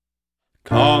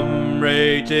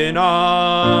Comrades in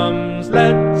arms,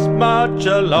 let's march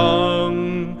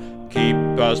along, keep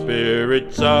our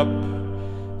spirits up,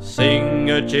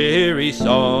 sing a cheery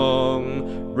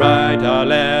song, write our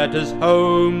letters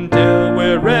home till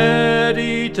we're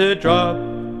ready to drop.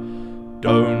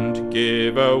 Don't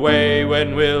give away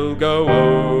when we'll go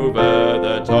over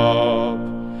the top,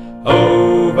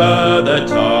 over the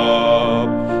top,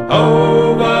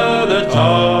 over the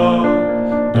top.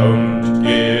 Don't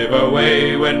give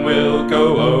away when we'll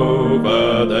go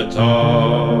over the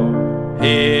top.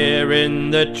 Here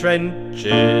in the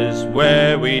trenches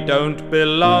where we don't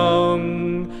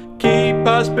belong, keep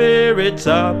our spirits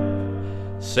up,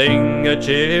 sing a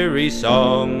cheery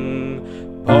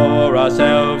song, pour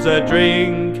ourselves a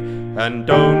drink and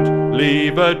don't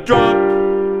leave a drop.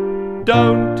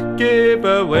 Don't give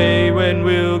away when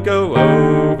we'll go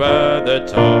over the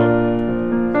top.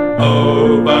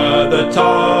 Over the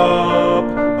top,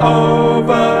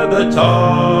 over the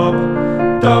top.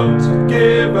 Don't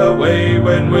give away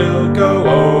when we'll go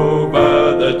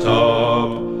over the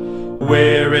top.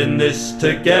 We're in this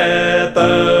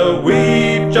together,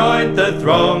 we've joined the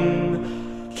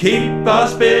throng. Keep our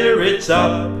spirits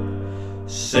up,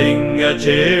 sing a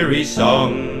cheery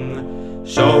song,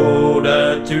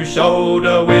 shoulder to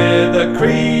shoulder with the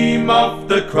cream of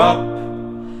the crop.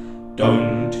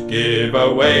 Don't give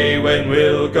away when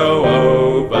we'll go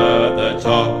over the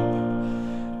top,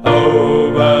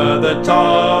 over the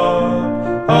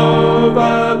top,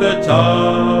 over the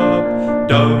top.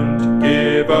 Don't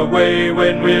give away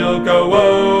when we'll go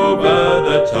over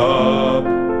the top.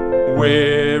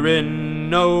 We're in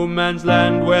no man's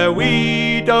land where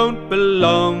we don't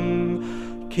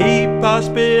belong. Keep our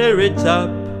spirits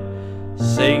up,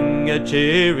 sing a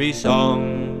cheery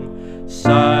song.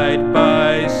 Side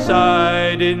by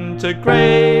side into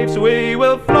graves we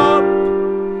will flop.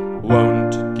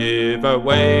 Won't give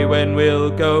away when we'll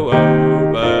go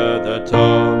over the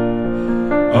top,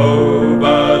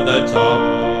 over the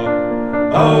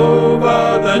top,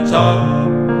 over the top.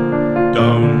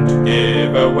 Don't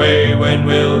give away when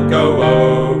we'll go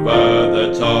over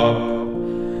the top,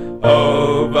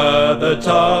 over the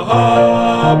top,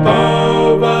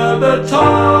 over the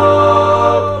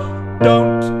top.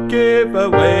 Don't give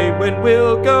away when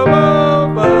we'll go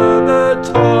over the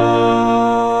top.